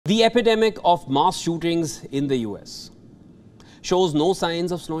The epidemic of mass shootings in the US shows no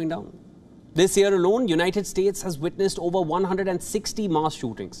signs of slowing down. This year alone, United States has witnessed over 160 mass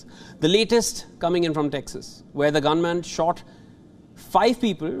shootings. The latest coming in from Texas, where the gunman shot 5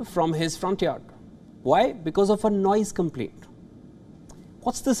 people from his front yard. Why? Because of a noise complaint.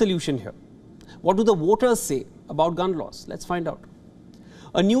 What's the solution here? What do the voters say about gun laws? Let's find out.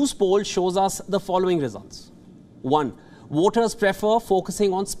 A news poll shows us the following results. 1. Voters prefer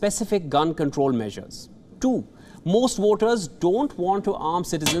focusing on specific gun control measures. 2. Most voters don't want to arm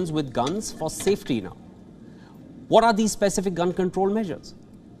citizens with guns for safety now. What are these specific gun control measures?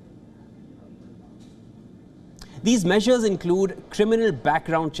 These measures include criminal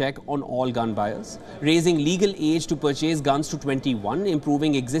background check on all gun buyers, raising legal age to purchase guns to 21,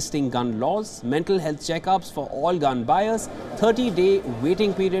 improving existing gun laws, mental health checkups for all gun buyers, 30-day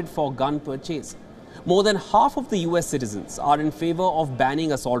waiting period for gun purchase. More than half of the US citizens are in favor of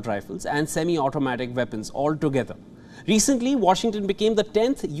banning assault rifles and semi-automatic weapons altogether. Recently, Washington became the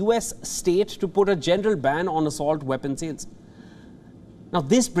 10th US state to put a general ban on assault weapon sales. Now,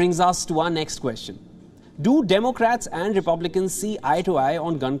 this brings us to our next question. Do Democrats and Republicans see eye to eye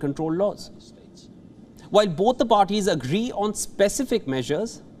on gun control laws? While both the parties agree on specific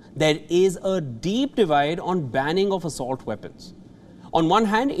measures, there is a deep divide on banning of assault weapons. On one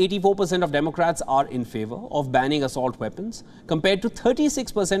hand, 84% of Democrats are in favor of banning assault weapons compared to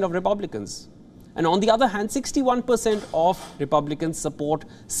 36% of Republicans. And on the other hand, 61% of Republicans support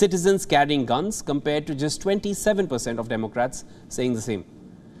citizens carrying guns compared to just 27% of Democrats saying the same.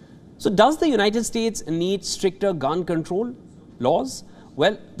 So does the United States need stricter gun control laws?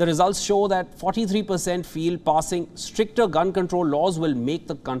 Well, the results show that 43% feel passing stricter gun control laws will make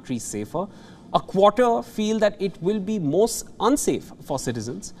the country safer. A quarter feel that it will be most unsafe for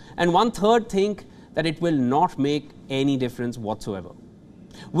citizens, and 1/3 think that it will not make any difference whatsoever.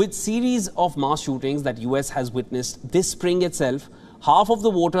 With series of mass shootings that US has witnessed this spring itself, half of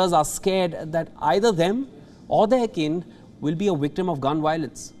the voters are scared that either them or their kin will be a victim of gun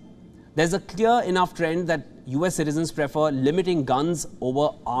violence. There's a clear enough trend that US citizens prefer limiting guns over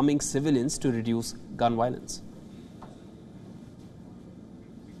arming civilians to reduce gun violence.